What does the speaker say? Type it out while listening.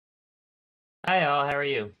Hi all, how are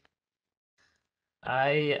you?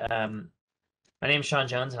 I My name is Sean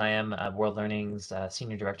Jones, and I am World Learning's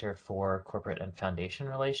Senior Director for Corporate and Foundation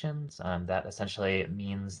Relations. That essentially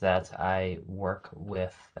means that I work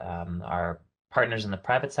with our partners in the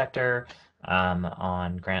private sector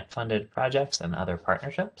on grant-funded projects and other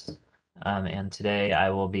partnerships. And today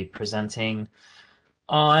I will be presenting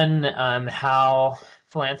on how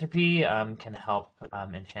philanthropy can help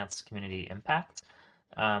enhance community impact.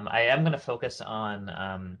 I am going to focus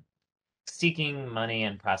on seeking money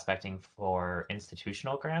and prospecting for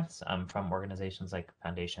institutional grants from organizations like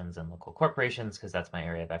foundations and local corporations, because that's my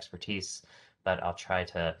area of expertise. But I'll try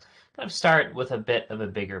to kind of start with a bit of a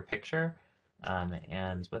bigger picture.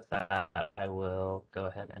 And with that, I will go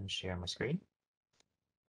ahead and share my screen.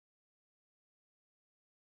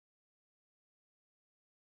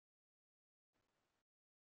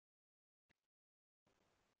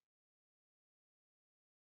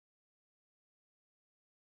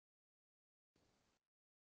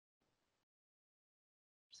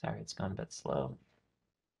 Sorry, it's going a bit slow.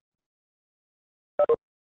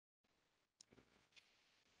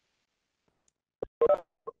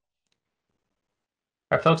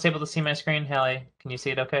 Are folks able to see my screen? Hallie, can you see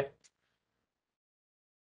it okay?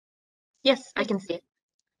 Yes, I can see it.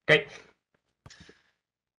 Great.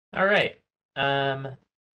 All right. Um,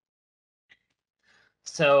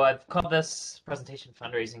 So I've called this presentation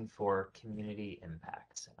Fundraising for Community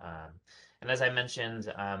Impact. And as I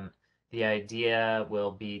mentioned, the idea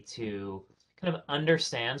will be to kind of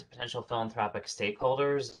understand potential philanthropic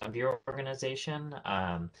stakeholders of your organization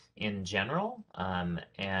in general,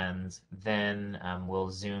 and then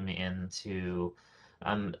we'll zoom into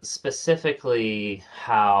specifically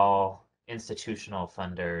how institutional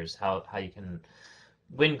funders, how you can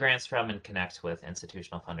win grants from and connect with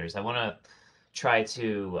institutional funders. I want to try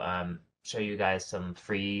to show you guys some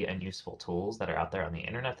free and useful tools that are out there on the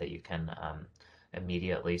internet that you can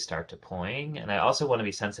immediately start deploying. And I also want to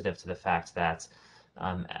be sensitive to the fact that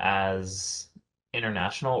as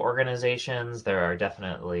international organizations, there are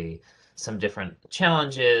definitely some different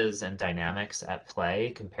challenges and dynamics at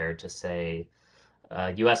play compared to, say,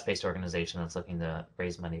 a US-based organization that's looking to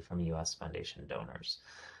raise money from US foundation donors.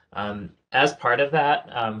 As part of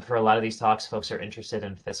that, for a lot of these talks, folks are interested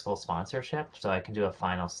in fiscal sponsorship, so I can do a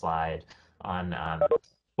final slide on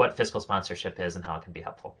what fiscal sponsorship is and how it can be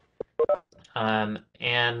helpful.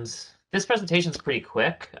 And this presentation is pretty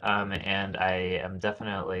quick, and I am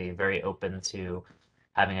definitely very open to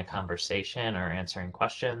having a conversation or answering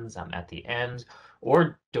questions at the end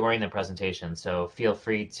or during the presentation. So feel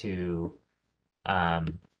free to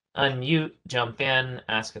unmute, jump in,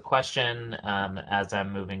 ask a question as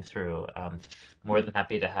I'm moving through. More than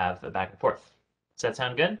happy to have a back and forth. Does that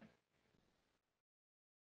sound good?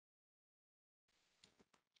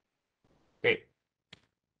 Great.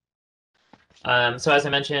 So as I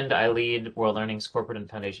mentioned, I lead World Learning's Corporate and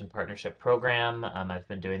Foundation Partnership Program. I've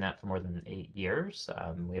been doing that for more than 8 years.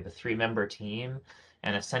 We have a 3-member team,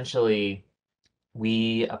 and essentially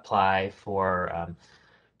we apply for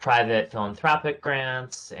private philanthropic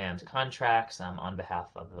grants and contracts on behalf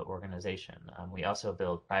of the organization. We also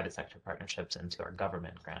build private sector partnerships into our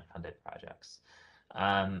government grant-funded projects.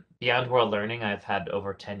 Beyond World Learning, I've had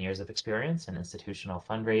over 10 years of experience in institutional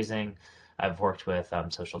fundraising. I've worked with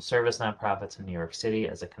social service nonprofits in New York City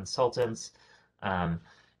as a consultant.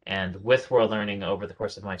 And with World Learning, over the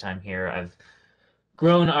course of my time here, I've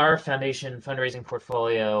grown our foundation fundraising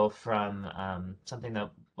portfolio from something that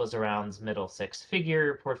was around middle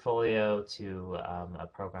 6-figure portfolio to a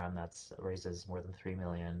program that raises more than 3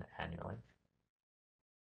 million annually.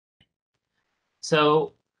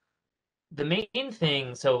 So the main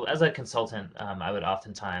thing, so as a consultant, I would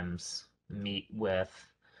oftentimes meet with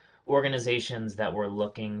organizations that were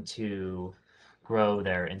looking to grow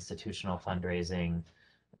their institutional fundraising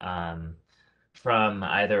from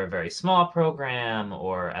either a very small program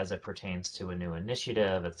or as it pertains to a new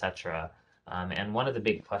initiative, etc. And one of the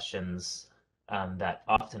big questions that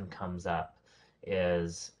often comes up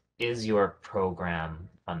is your program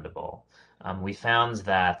fundable? We found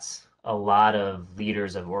that a lot of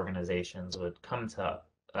leaders of organizations would come to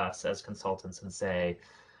us as consultants and say,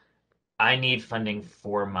 I need funding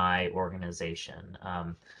for my organization.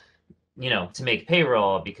 To make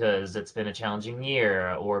payroll because it's been a challenging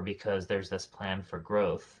year or because there's this plan for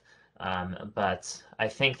growth. But I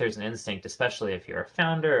think there's an instinct, especially if you're a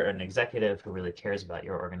founder or an executive who really cares about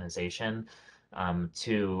your organization,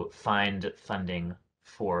 to find funding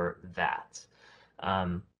for that.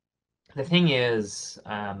 The thing is,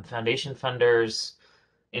 foundation funders,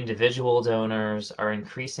 individual donors are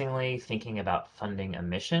increasingly thinking about funding a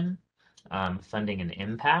mission, funding an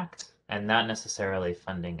impact, and not necessarily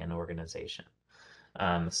funding an organization.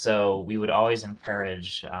 So we would always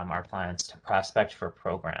encourage our clients to prospect for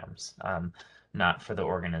programs, not for the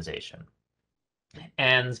organization.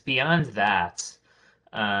 And beyond that,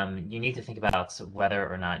 you need to think about whether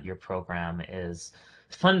or not your program is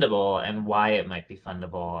fundable and why it might be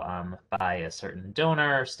fundable by a certain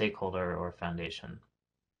donor, stakeholder, or foundation.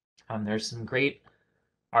 There's some great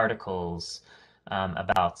articles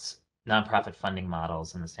about nonprofit funding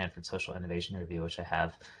models in the Stanford Social Innovation Review, which I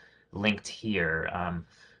have linked here,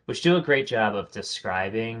 which do a great job of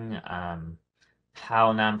describing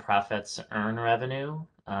how nonprofits earn revenue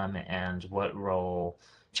and what role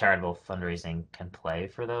charitable fundraising can play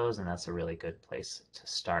for those. And that's a really good place to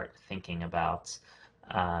start thinking about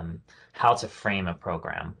how to frame a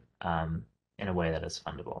program in a way that is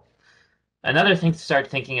fundable. Another thing to start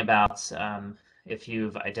thinking about if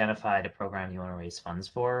you've identified a program you want to raise funds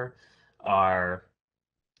for are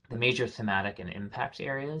the major thematic and impact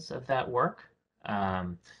areas of that work.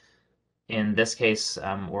 In this case,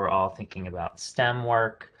 we're all thinking about STEM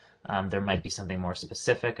work. There might be something more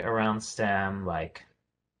specific around STEM, like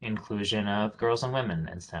inclusion of girls and women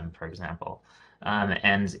in STEM, for example,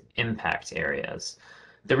 and impact areas.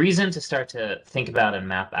 The reason to start to think about and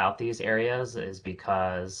map out these areas is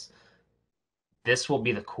because this will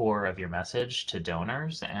be the core of your message to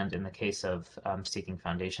donors. And in the case of seeking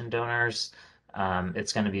foundation donors,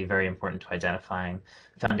 it's going to be very important to identifying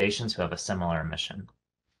foundations who have a similar mission.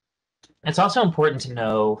 It's also important to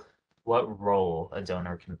know what role a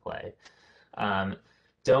donor can play.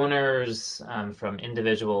 Donors, from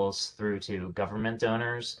individuals through to government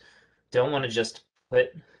donors, don't want to just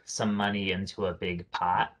put some money into a big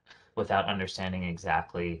pot without understanding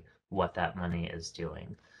exactly what that money is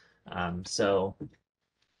doing. So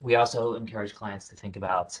we also encourage clients to think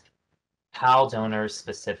about how donors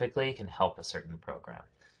specifically can help a certain program.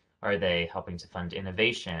 Are they helping to fund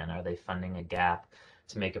innovation? Are they funding a gap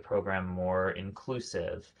to make a program more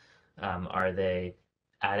inclusive? Are they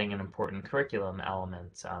adding an important curriculum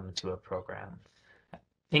element to a program?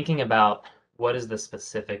 Thinking about what is the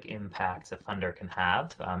specific impact a funder can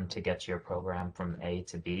have to get your program from A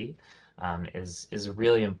to B is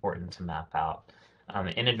really important to map out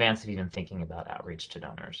in advance of even thinking about outreach to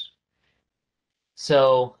donors.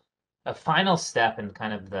 So a final step in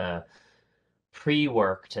kind of the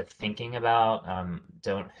pre-work to thinking about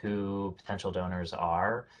who potential donors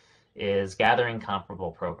are is gathering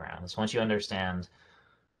comparable programs. Once you understand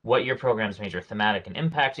what your program's major thematic and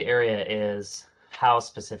impact area is, how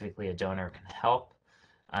specifically a donor can help,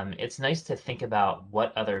 it's nice to think about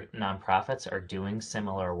what other nonprofits are doing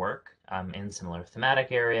similar work in similar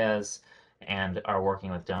thematic areas and are working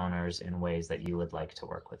with donors in ways that you would like to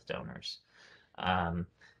work with donors.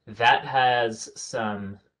 That has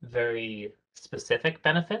some very specific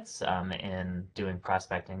benefits in doing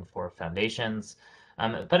prospecting for foundations,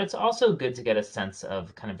 but it's also good to get a sense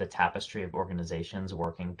of kind of the tapestry of organizations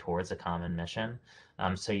working towards a common mission.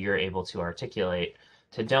 So you're able to articulate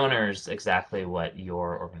to donors exactly what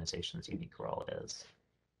your organization's unique role is.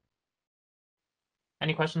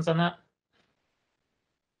 Any questions on that?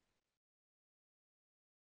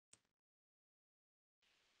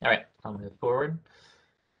 All right, I'll move forward.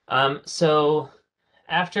 So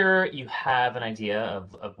after you have an idea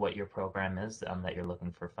of what your program is that you're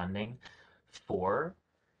looking for funding for,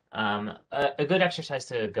 a good exercise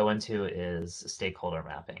to go into is stakeholder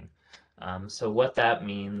mapping. So what that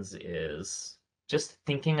means is just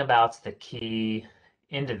thinking about the key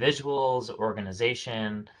individuals,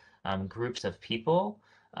 organization, groups of people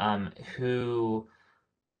who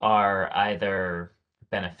are either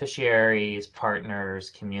beneficiaries, partners,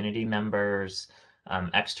 community members,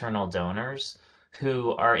 external donors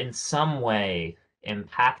who are in some way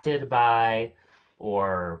impacted by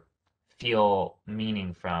or feel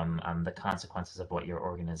meaning from the consequences of what your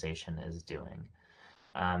organization is doing.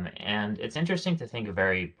 And it's interesting to think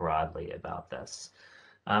very broadly about this.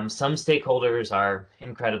 Some stakeholders are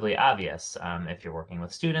incredibly obvious. If you're working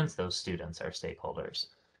with students, those students are stakeholders.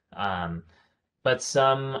 But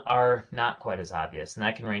some are not quite as obvious, and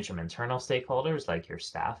that can range from internal stakeholders, like your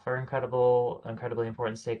staff are incredibly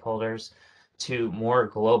important stakeholders, to more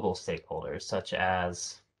global stakeholders, such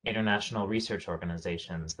as international research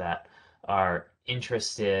organizations that are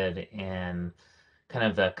interested in kind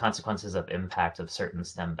of the consequences of impact of certain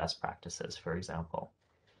STEM best practices, for example.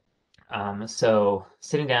 So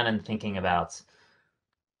sitting down and thinking about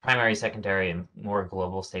primary, secondary, and more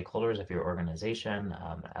global stakeholders of your organization,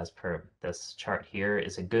 as per this chart here,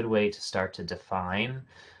 is a good way to start to define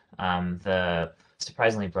the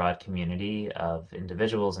surprisingly broad community of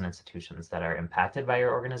individuals and institutions that are impacted by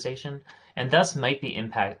your organization, and thus might be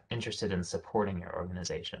interested in supporting your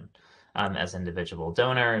organization as individual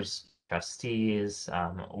donors, trustees,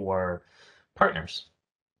 or partners.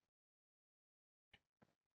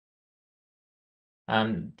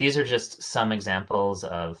 These are just some examples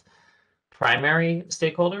of primary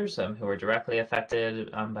stakeholders who are directly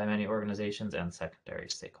affected by many organizations and secondary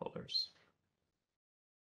stakeholders.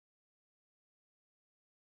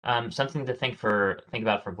 Something to think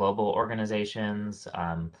about for global organizations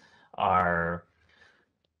are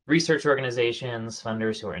research organizations,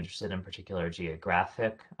 funders who are interested in particular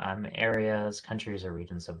geographic areas, countries or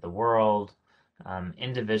regions of the world,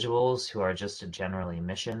 individuals who are just generally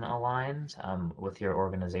mission aligned with your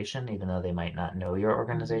organization, even though they might not know your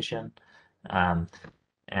organization, and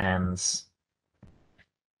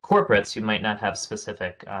corporates who might not have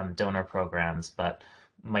specific donor programs, but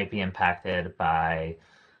might be impacted by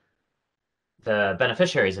the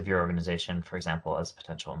beneficiaries of your organization, for example, as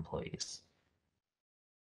potential employees.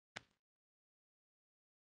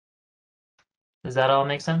 Does that all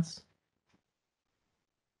make sense?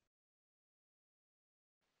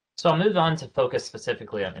 So I'll move on to focus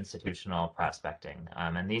specifically on institutional prospecting.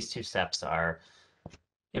 And these two steps are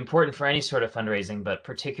important for any sort of fundraising, but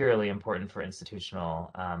particularly important for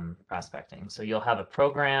institutional prospecting. So you'll have a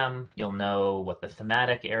program, you'll know what the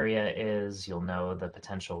thematic area is, you'll know the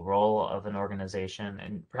potential role of an organization,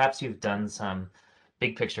 and perhaps you've done some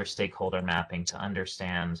big picture stakeholder mapping to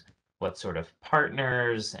understand what sort of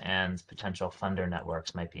partners and potential funder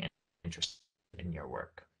networks might be interested in your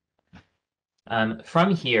work.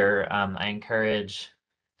 From here, I encourage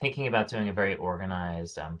thinking about doing a very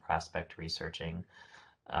organized prospect researching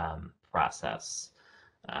process.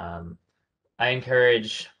 I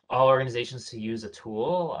encourage all organizations to use a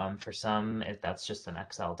tool. For some, that's just an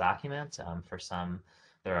Excel document. For some,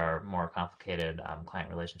 there are more complicated client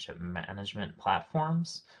relationship management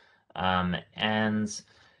platforms. And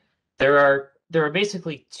there are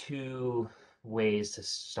basically two ways to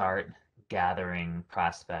start gathering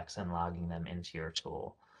prospects and logging them into your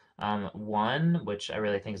tool. One, which I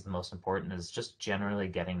really think is the most important, is just generally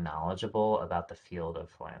getting knowledgeable about the field of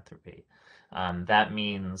philanthropy. That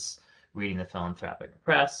means reading the philanthropic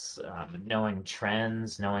press, knowing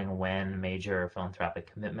trends, knowing when major philanthropic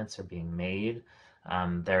commitments are being made.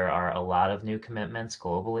 There are a lot of new commitments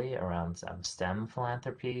globally around STEM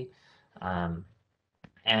philanthropy.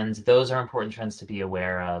 And those are important trends to be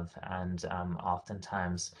aware of, and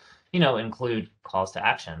oftentimes, include calls to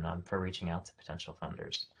action for reaching out to potential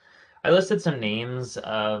funders. I listed some names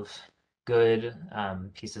of good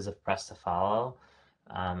pieces of press to follow.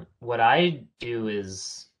 What I do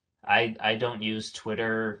is I don't use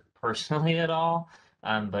Twitter personally at all,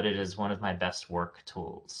 but it is one of my best work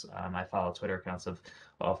tools. I follow Twitter accounts of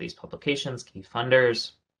all of these publications, key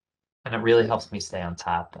funders, and it really helps me stay on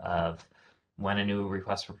top of when a new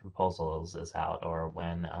request for proposals is out or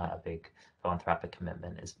when a big philanthropic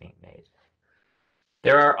commitment is being made.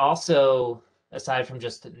 There are also, aside from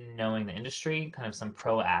just knowing the industry, kind of some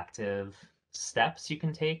proactive steps you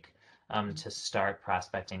can take to start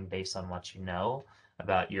prospecting based on what you know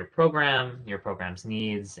about your program, your program's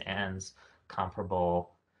needs, and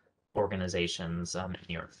comparable organizations in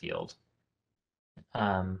your field.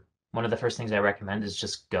 One of the first things I recommend is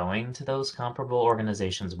just going to those comparable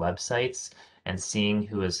organizations' websites and seeing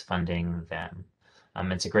who is funding them.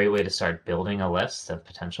 It's a great way to start building a list of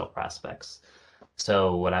potential prospects.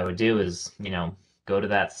 So what I would do is, go to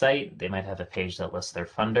that site. They might have a page that lists their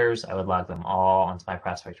funders. I would log them all onto my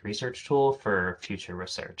prospect research tool for future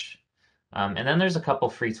research. And then there's a couple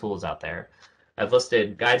free tools out there. I've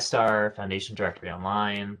listed GuideStar, Foundation Directory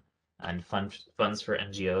Online, and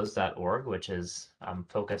fundsforngos.org, which is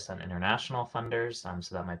focused on international funders.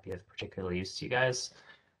 So that might be of particular use to you guys.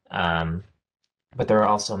 But there are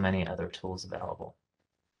also many other tools available.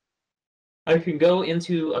 I can go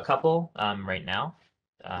into a couple right now.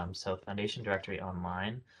 So Foundation Directory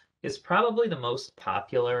Online is probably the most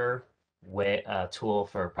popular tool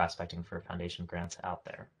for prospecting for foundation grants out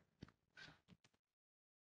there.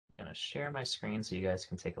 I'm going to share my screen so you guys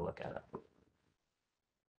can take a look at it.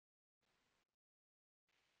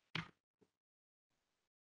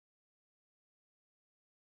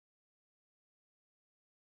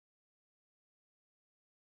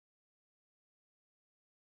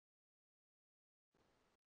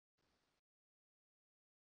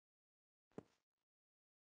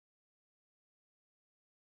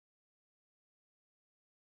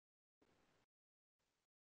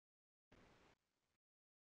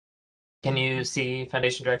 Can you see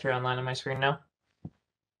Foundation Directory Online on my screen now?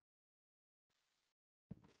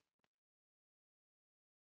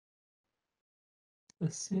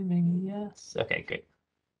 Assuming yes. Okay, great.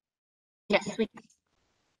 Yes, we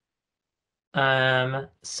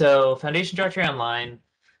So Foundation Directory Online.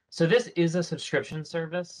 So this is a subscription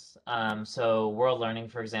service. So World Learning,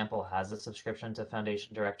 for example, has a subscription to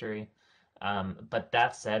Foundation Directory. But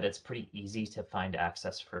that said, it's pretty easy to find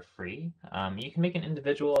access for free. You can make an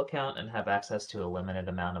individual account and have access to a limited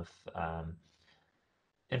amount of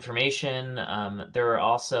information. There are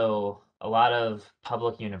also a lot of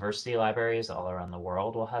public university libraries all around the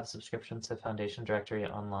world will have subscriptions to Foundation Directory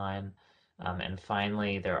Online. And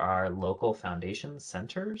finally, there are local foundation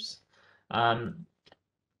centers um,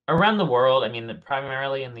 around the world. I mean,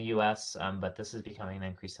 primarily in the US, but this is becoming an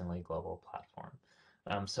increasingly global platform.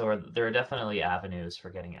 There are definitely avenues for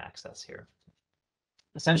getting access here.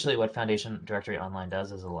 Essentially, what Foundation Directory Online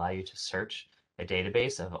does is allow you to search a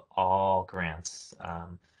database of all grants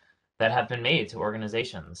that have been made to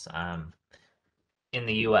organizations in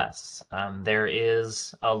the US. There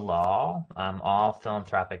is a law. All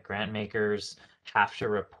philanthropic grant makers have to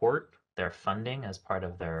report their funding as part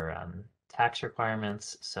of their tax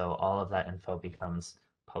requirements. So all of that info becomes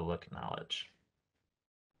public knowledge.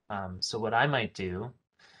 So what I might do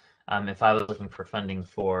if I was looking for funding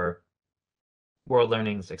for World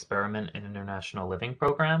Learning's Experiment in International Living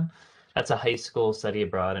program, that's a high school study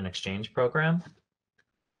abroad and exchange program.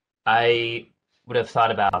 I would have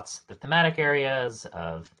thought about the thematic areas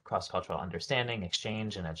of cross-cultural understanding,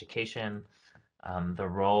 exchange, and education, the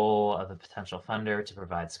role of a potential funder to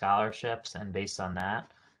provide scholarships, and based on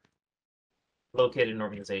that, located an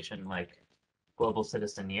organization like Global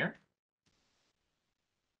Citizen Year,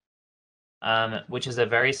 which is a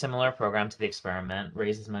very similar program to the experiment,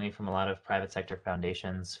 raises money from a lot of private sector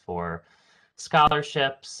foundations for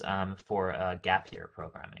scholarships for gap year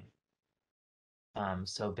programming.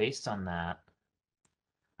 So based on that,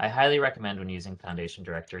 I highly recommend when using Foundation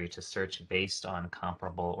Directory to search based on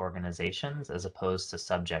comparable organizations as opposed to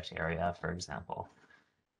subject area, for example.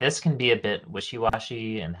 This can be a bit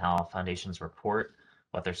wishy-washy in how foundations report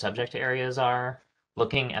what their subject areas are.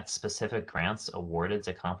 Looking at specific grants awarded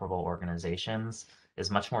to comparable organizations is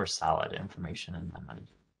much more solid information in my mind.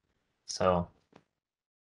 So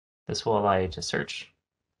this will allow you to search.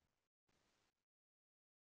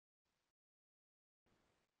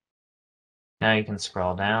 Now you can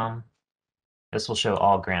scroll down. This will show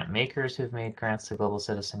all grant makers who've made grants to Global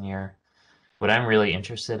Citizen Year. What I'm really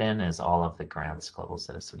interested in is all of the grants Global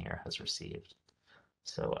Citizen Year has received.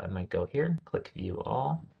 So I might go here, click View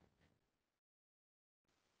All.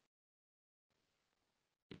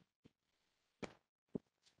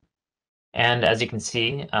 And as you can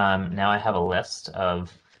see, now I have a list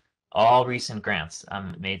of all recent grants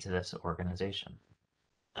made to this organization.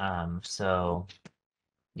 So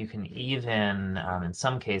you can even, in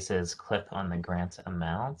some cases, click on the grant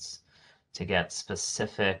amounts to get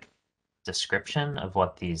specific description of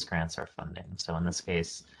what these grants are funding. So in this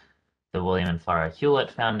case, the William and Flora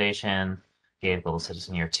Hewlett Foundation gave Global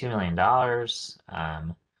Citizen Year $2 million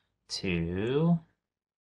to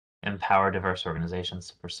empower diverse organizations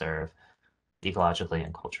to preserve ecologically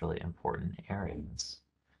and culturally important areas.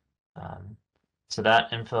 So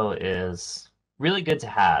that info is really good to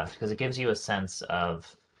have because it gives you a sense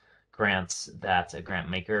of grants that a grant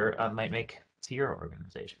maker might make to your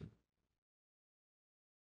organization.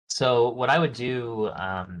 So what I would do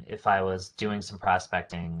if I was doing some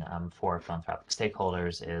prospecting for philanthropic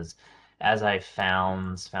stakeholders is, as I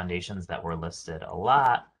found foundations that were listed a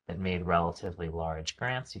lot that made relatively large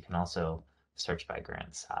grants, you can also search by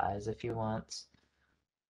grant size if you want.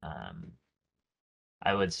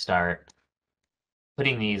 I would start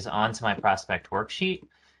putting these onto my prospect worksheet,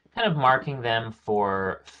 kind of marking them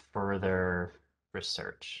for further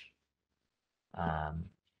research.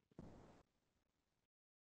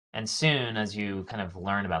 And soon, as you kind of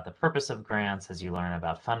learn about the purpose of grants, as you learn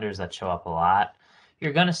about funders that show up a lot,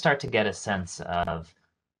 you're going to start to get a sense of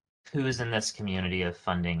who's in this community of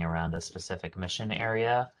funding around a specific mission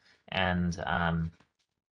area. And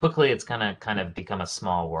quickly, it's going to kind of become a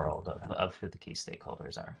small world of who the key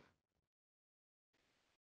stakeholders are.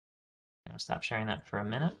 I'm going to stop sharing that for a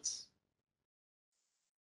minute.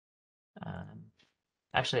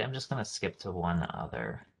 Actually, I'm just going to skip to one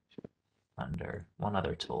other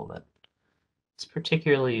tool that is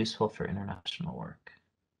particularly useful for international work.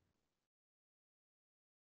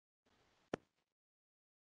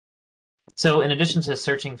 So in addition to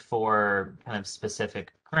searching for kind of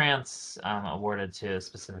specific grants awarded to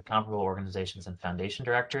specific comparable organizations in Foundation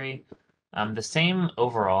Directory, the same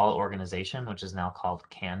overall organization, which is now called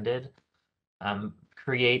Candid,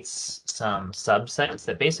 creates some subsets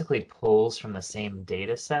that basically pulls from the same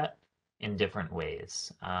data set in different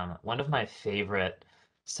ways. One of my favorite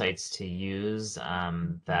sites to use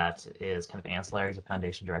that is kind of ancillary to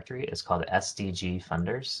Foundation Directory is called SDG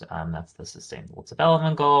Funders. That's the Sustainable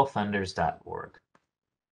Development Goal, funders.org.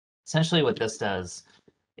 Essentially what this does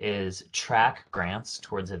is track grants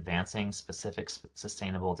towards advancing specific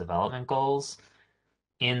sustainable development goals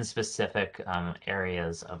in specific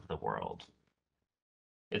areas of the world.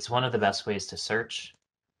 It's one of the best ways to search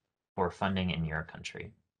for funding in your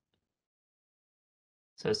country.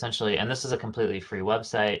 So essentially, and this is a completely free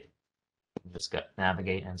website. Just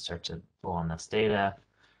navigate and start to pull on this data.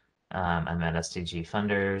 I'm at SDG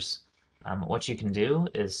Funders. What you can do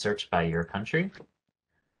is search by your country.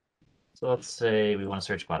 So let's say we want to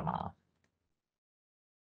search Guatemala.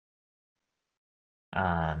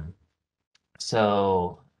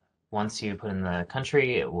 So once you put in the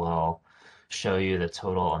country, it will show you the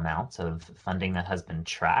total amount of funding that has been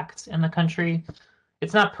tracked in the country.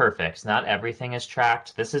 It's not perfect. Not everything is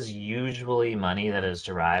tracked. This is usually money that is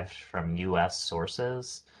derived from US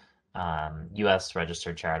sources, US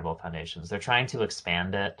registered charitable foundations. They're trying to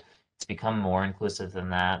expand it. It's become more inclusive than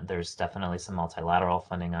that. There's definitely some multilateral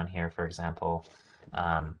funding on here, for example.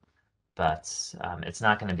 But it's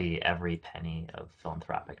not going to be every penny of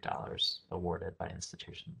philanthropic dollars awarded by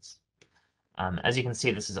institutions. As you can see,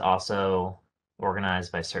 this is also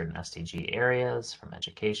organized by certain SDG areas, from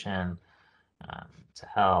education to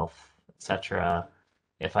health, etc.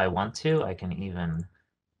 If I want to, I can even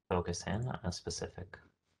focus in on a specific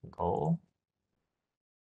goal.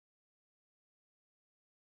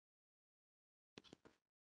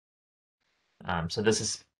 So this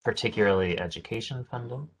is particularly education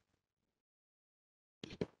funding.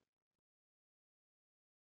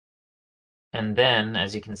 And then,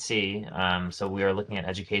 as you can see, so we are looking at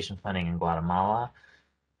education funding in Guatemala.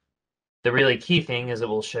 The really key thing is it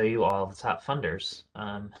will show you all the top funders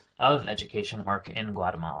of education work in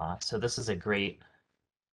Guatemala. So this is a great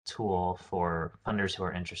tool for funders who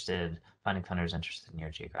are interested, finding funders interested in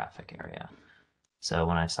your geographic area. So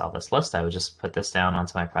when I saw this list, I would just put this down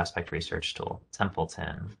onto my prospect research tool.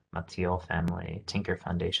 Templeton, Mathiel Family, Tinker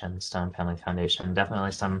Foundation, Stone Family Foundation,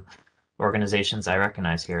 definitely some organizations I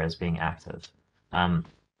recognize here as being active.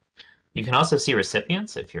 You can also see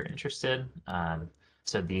recipients if you're interested.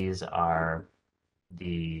 So these are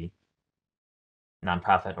the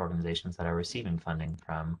nonprofit organizations that are receiving funding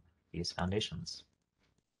from these foundations.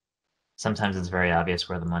 Sometimes it's very obvious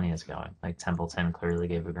where the money is going, like Templeton clearly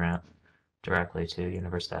gave a grant directly to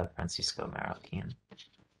Universidad Francisco Marroquín.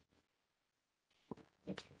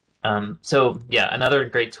 So yeah, another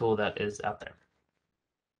great tool that is out there.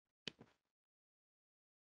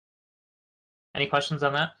 Any questions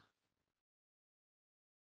on that?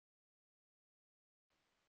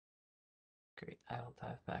 Great, I will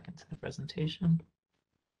dive back into the presentation.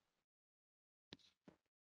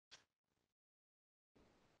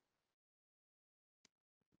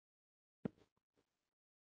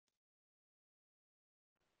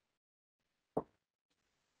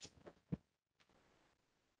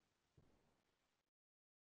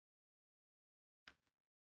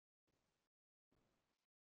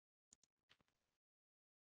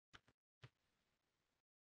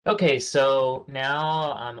 Okay, so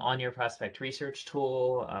now on your prospect research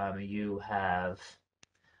tool, you have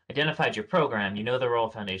identified your program, you know the role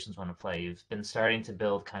foundations want to play. You've been starting to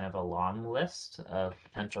build kind of a long list of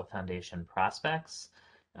potential foundation prospects,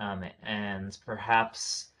 and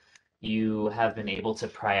perhaps you have been able to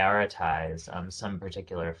prioritize some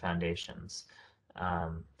particular foundations.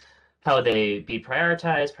 How would they be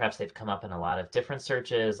prioritized? Perhaps they've come up in a lot of different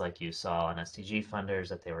searches, like you saw on SDG funders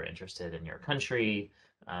that they were interested in your country.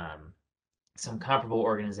 Some comparable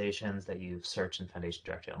organizations that you've searched in Foundation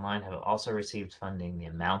Directory Online have also received funding. The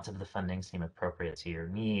amount of the funding seem appropriate to your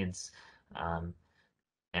needs.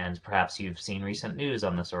 And perhaps you've seen recent news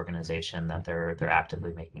on this organization that they're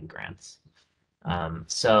actively making grants.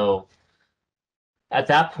 So at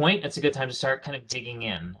that point, it's a good time to start kind of digging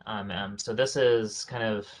in. So this is kind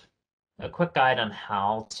of a quick guide on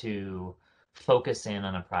how to focus in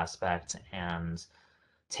on a prospect and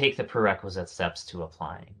take the prerequisite steps to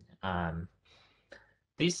applying.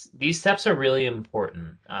 These steps are really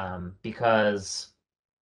important because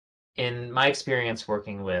in my experience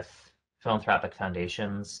working with philanthropic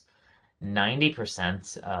foundations,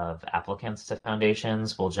 90% of applicants to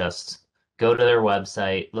foundations will just go to their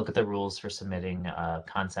website, look at the rules for submitting a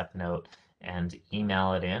concept note, and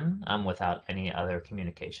email it in without any other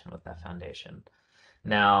communication with that foundation.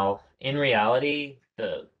 Now, in reality,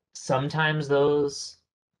 sometimes those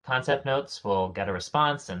concept notes will get a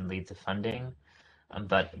response and lead to funding,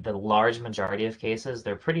 but the large majority of cases,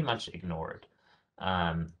 they're pretty much ignored.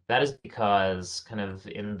 That is because kind of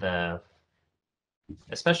in the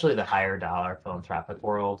especially the higher dollar philanthropic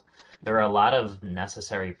world, there are a lot of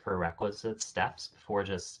necessary prerequisite steps before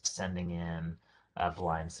just sending in a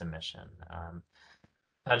blind submission.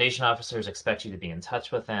 Foundation officers expect you to be in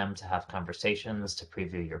touch with them, to have conversations, to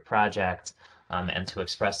preview your project, and to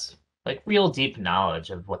express like real deep knowledge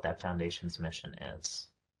of what that foundation's mission is.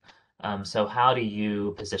 So how do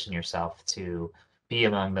you position yourself to be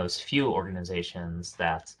among those few organizations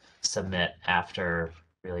that submit after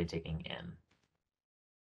really digging in?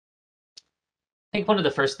 I think one of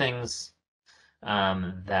the first things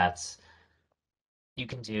that you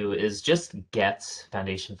can do is just get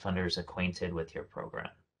foundation funders acquainted with your program.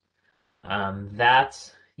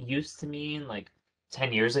 That used to mean like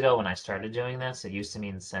 10 years ago when I started doing this, it used to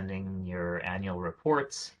mean sending your annual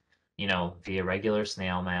reports, via regular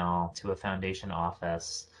snail mail to a foundation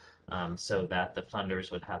office, so that the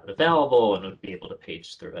funders would have it available and would be able to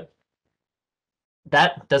page through it.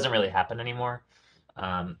 That doesn't really happen anymore.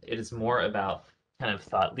 It is more about kind of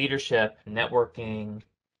thought leadership, networking,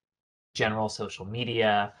 general social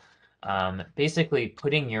media, basically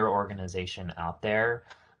putting your organization out there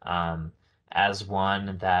um, as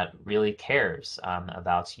one that really cares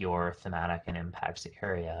about your thematic and impact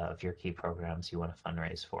area of your key programs you want to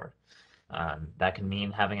fundraise for. That can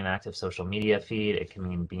mean having an active social media feed. It can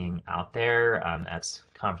mean being out there at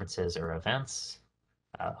conferences or events.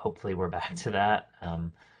 Hopefully, we're back to that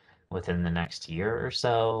within the next year or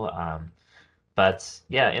so. But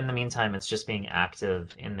yeah, in the meantime, it's just being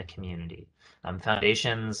active in the community.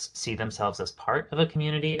 Foundations see themselves as part of a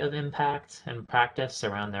community of impact and practice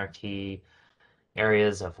around their key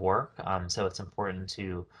areas of work. So it's important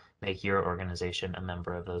to make your organization a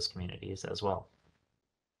member of those communities as well.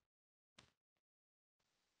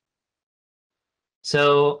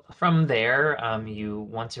 So from there, you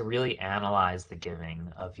want to really analyze the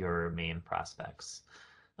giving of your main prospects.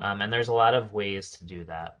 And there's a lot of ways to do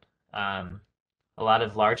that. A lot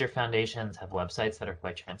of larger foundations have websites that are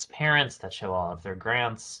quite transparent that show all of their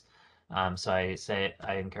grants. So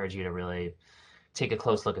I encourage you to really take a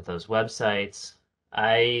close look at those websites.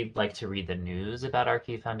 I like to read the news about our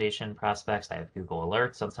key foundation prospects. I have Google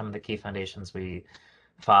alerts on some of the key foundations we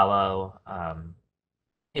follow.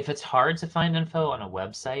 If it's hard to find info on a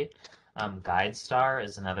website, GuideStar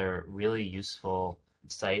is another really useful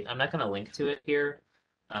site. I'm not going to link to it here,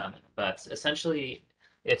 but essentially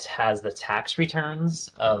it has the tax returns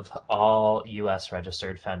of all US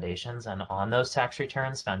registered foundations. And on those tax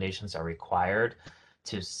returns, foundations are required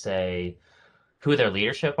to say who their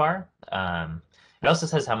leadership are. It also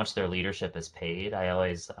says how much their leadership is paid. I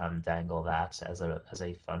always dangle that as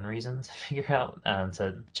a fun reason to figure out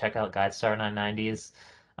to check out GuideStar 990s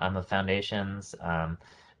of foundations.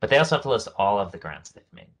 But they also have to list all of the grants they've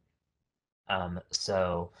made.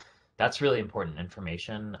 So that's really important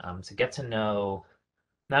information to get to know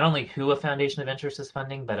not only who a foundation of interest is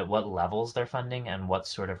funding, but at what levels they're funding and what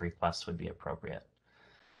sort of requests would be appropriate.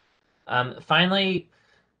 Finally,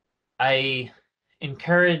 I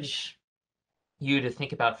encourage you to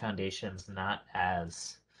think about foundations not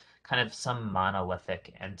as kind of some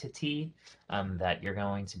monolithic entity that you're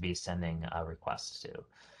going to be sending a request to.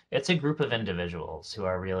 It's a group of individuals who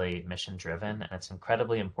are really mission driven, and it's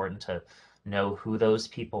incredibly important to know who those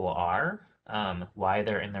people are, why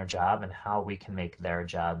they're in their job, and how we can make their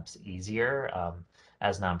jobs easier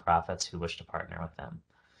as nonprofits who wish to partner with them.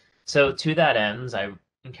 So to that end, I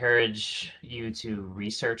encourage you to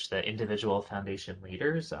research the individual foundation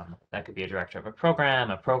leaders. That could be a director of a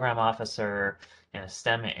program officer in a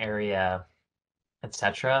STEM area,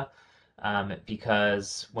 etc.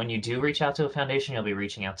 Because when you do reach out to a foundation, you'll be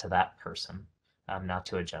reaching out to that person, not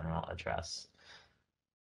to a general address.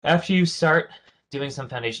 After you start doing some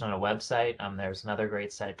foundation on a website, there's another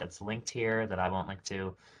great site that's linked here that I won't link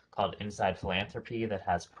to called Inside Philanthropy that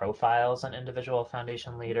has profiles on individual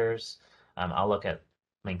foundation leaders. I'll look at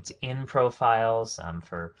LinkedIn profiles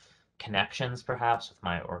for connections perhaps with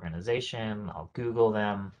my organization. I'll Google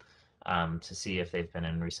them to see if they've been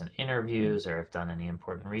in recent interviews or have done any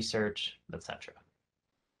important research, etc.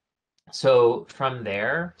 So from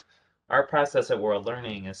there, our process at World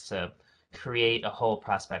Learning is to create a whole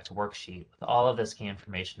prospect worksheet with all of this key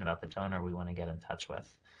information about the donor we want to get in touch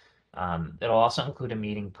with. It'll also include a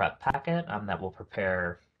meeting prep packet that will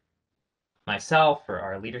prepare myself or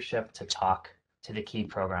our leadership to talk to the key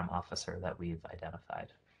program officer that we've identified.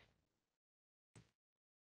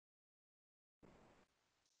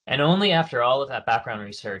 And only after all of that background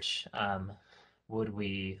research would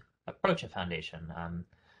we approach a foundation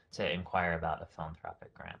to inquire about a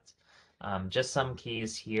philanthropic grant. Just some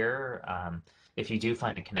keys here. If you do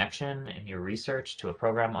find a connection in your research to a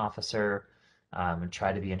program officer, and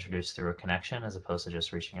try to be introduced through a connection as opposed to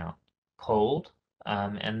just reaching out cold.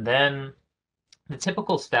 And then the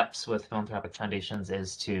typical steps with philanthropic foundations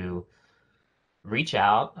is to reach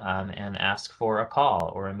out and ask for a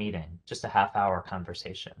call or a meeting, just a half-hour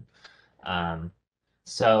conversation. Um,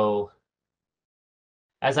 so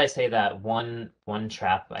as I say that, one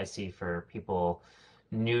trap I see for people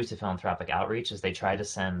new to philanthropic outreach is they try to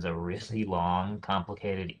send a really long,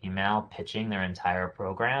 complicated email pitching their entire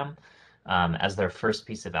program as their first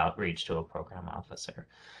piece of outreach to a program officer.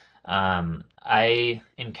 I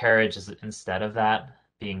encourage, instead of that,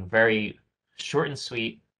 being very short and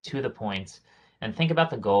sweet, to the point, and think about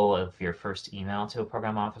the goal of your first email to a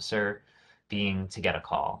program officer being to get a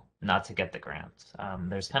call, not to get the grant.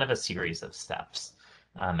 There's kind of a series of steps.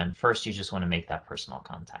 And first, you just want to make that personal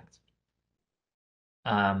contact.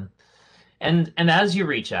 Um, and as you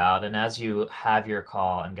reach out and as you have your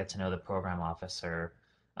call and get to know the program officer,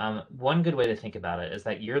 one good way to think about it is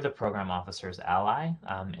that you're the program officer's ally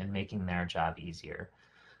in making their job easier.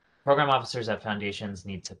 Program officers at foundations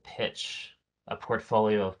need to pitch a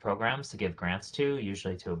portfolio of programs to give grants to,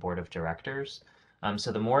 usually to a board of directors.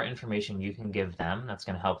 So the more information you can give them, that's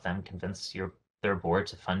going to help them convince their board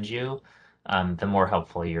to fund you, the more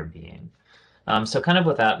helpful you're being. So kind of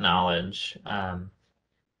with that knowledge,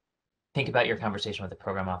 think about your conversation with the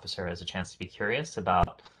program officer as a chance to be curious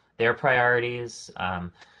about their priorities,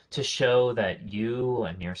 to show that you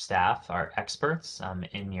and your staff are experts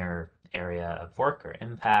in your area of work or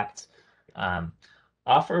impact.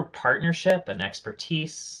 Offer partnership and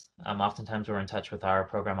expertise. Oftentimes we're in touch with our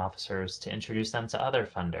program officers to introduce them to other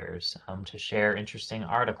funders, to share interesting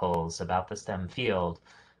articles about the STEM field,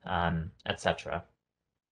 etc.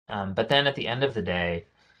 But then at the end of the day,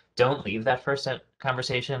 don't leave that first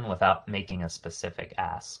conversation without making a specific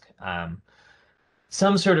ask.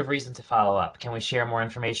 Some sort of reason to follow up. Can we share more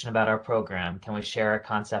information about our program? Can we share a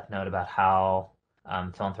concept note about how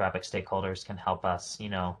philanthropic stakeholders can help us,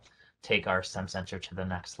 take our STEM Center to the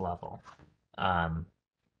next level?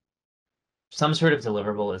 Some sort of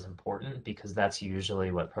deliverable is important because that's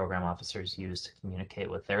usually what program officers use to communicate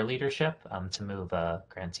with their leadership to move a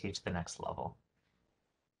grantee to the next level.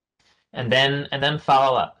 And then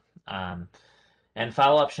follow up. And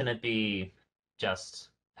follow up shouldn't be just,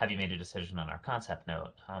 have you made a decision on our concept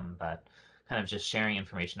note, but kind of just sharing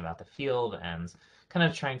information about the field and kind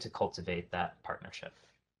of trying to cultivate that partnership.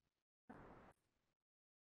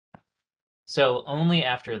 So only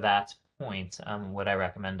after that point would I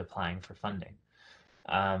recommend applying for funding.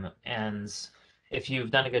 And if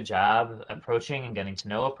you've done a good job approaching and getting to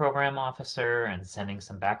know a program officer and sending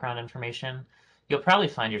some background information, you'll probably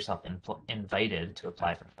find yourself invited to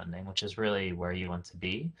apply for funding, which is really where you want to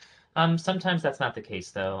be. Sometimes that's not the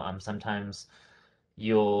case, though. Sometimes an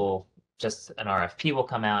RFP will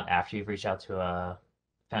come out after you've reached out to a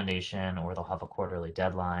foundation, or they'll have a quarterly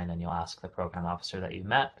deadline, and you'll ask the program officer that you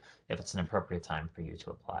met if it's an appropriate time for you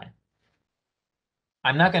to apply.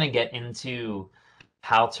 I'm not going to get into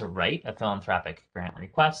how to write a philanthropic grant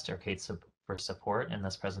request or case for support in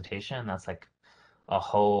this presentation. That's like a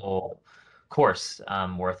whole course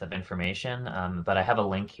worth of information, but I have a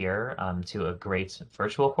link here to a great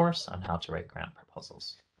virtual course on how to write grant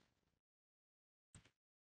proposals.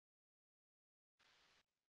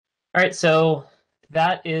 All right, so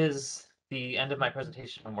that is the end of my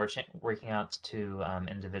presentation on working out to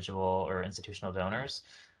individual or institutional donors.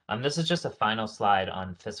 This is just a final slide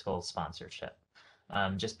on fiscal sponsorship,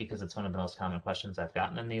 just because it's one of the most common questions I've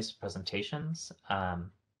gotten in these presentations.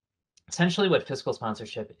 Essentially, what fiscal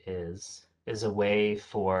sponsorship is a way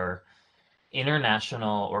for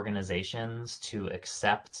international organizations to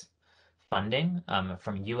accept funding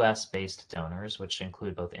from US-based donors, which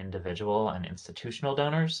include both individual and institutional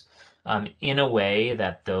donors, in a way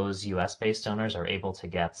that those US-based donors are able to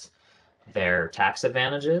get their tax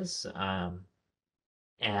advantages.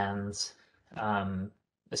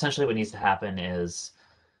 Essentially what needs to happen is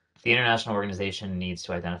the international organization needs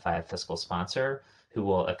to identify a fiscal sponsor who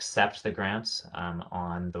will accept the grants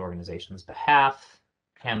on the organization's behalf,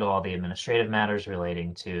 handle all the administrative matters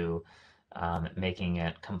relating to making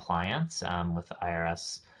it compliant with the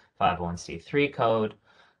IRS 501c3 code,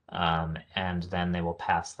 and then they will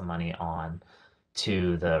pass the money on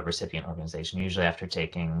to the recipient organization, usually after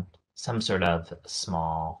taking some sort of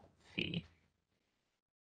small fee.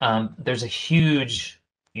 There's a huge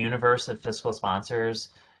universe of fiscal sponsors,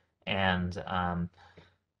 and I'm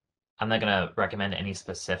not going to recommend any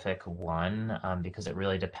specific one because it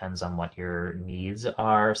really depends on what your needs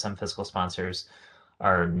are. Some fiscal sponsors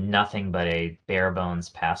are nothing but a bare bones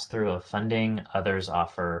pass through of funding. Others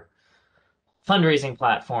offer fundraising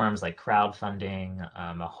platforms like crowdfunding,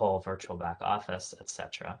 a whole virtual back office,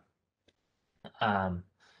 etc.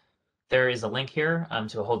 There is a link here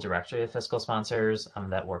to a whole directory of fiscal sponsors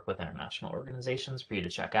that work with international organizations for you to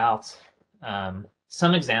check out.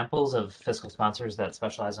 Some examples of fiscal sponsors that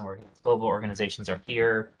specialize in working with global organizations are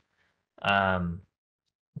here.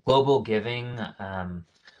 Global Giving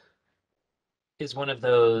is one of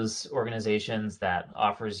those organizations that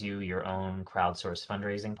offers you your own crowdsourced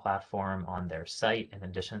fundraising platform on their site, in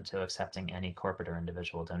addition to accepting any corporate or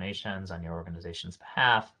individual donations on your organization's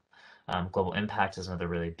behalf. Global Impact is another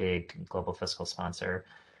really big global fiscal sponsor.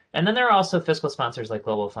 And then there are also fiscal sponsors like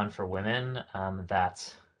Global Fund for Women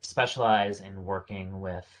that specialize in working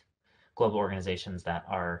with global organizations that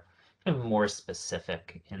are kind of more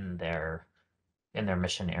specific in their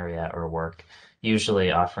mission area or work,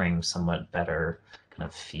 usually offering somewhat better kind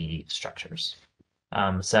of fee structures.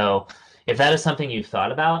 So if that is something you've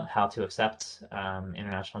thought about, how to accept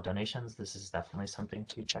international donations, this is definitely something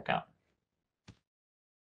to check out.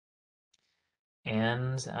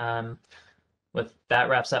 And with that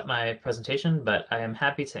wraps up my presentation, but I am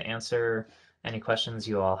happy to answer any questions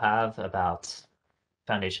you all have about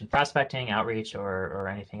foundation prospecting, outreach, or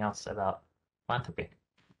anything else about philanthropy.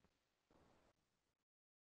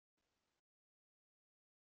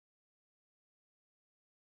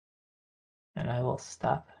 And I will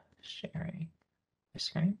stop sharing my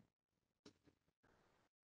screen.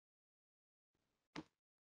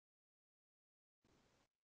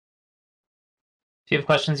 If you have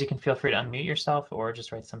questions, you can feel free to unmute yourself or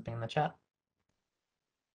just write something in the chat.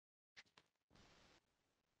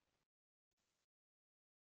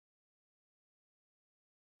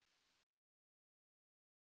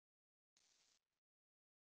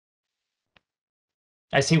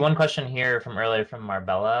 I see one question here from earlier from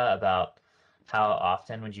Marbella about how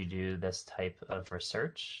often would you do this type of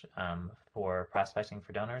research for prospecting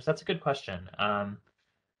for donors? That's a good question.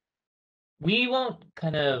 We won't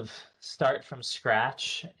kind of start from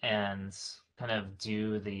scratch and kind of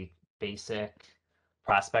do the basic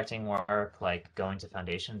prospecting work, like going to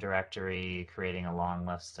foundation directory, creating a long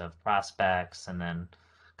list of prospects, and then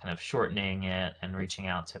kind of shortening it and reaching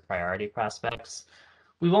out to priority prospects.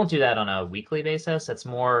 We won't do that on a weekly basis. It's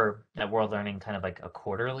more at World Learning kind of like a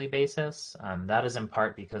quarterly basis. That is in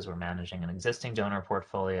part because we're managing an existing donor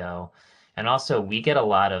portfolio. And also we get a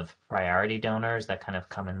lot of priority donors that kind of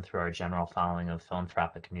come in through our general following of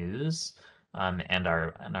philanthropic news and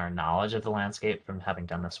our knowledge of the landscape from having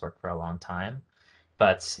done this work for a long time.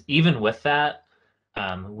 But even with that,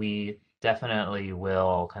 we definitely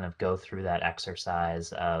will kind of go through that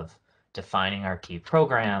exercise of defining our key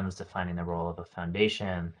programs, defining the role of a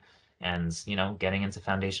foundation, and getting into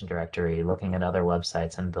foundation directory, looking at other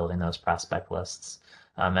websites and building those prospect lists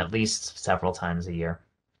at least several times a year.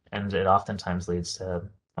 And it oftentimes leads to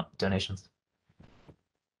donations.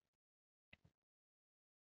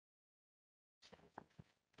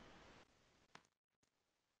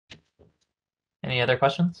 Any other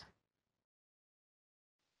questions?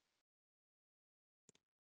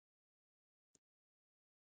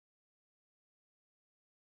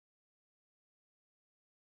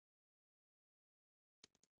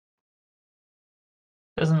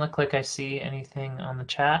 Doesn't look like I see anything on the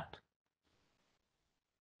chat.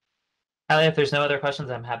 Allie, if there's no other questions,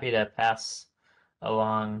 I'm happy to pass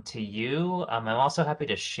along to you. I'm also happy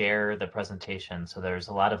to share the presentation. So there's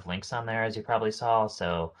a lot of links on there, as you probably saw.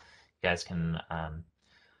 So you guys can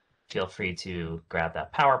feel free to grab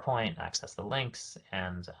that PowerPoint, access the links,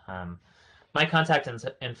 and my contact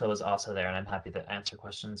info is also there, and I'm happy to answer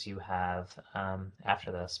questions you have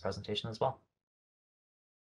after this presentation as well.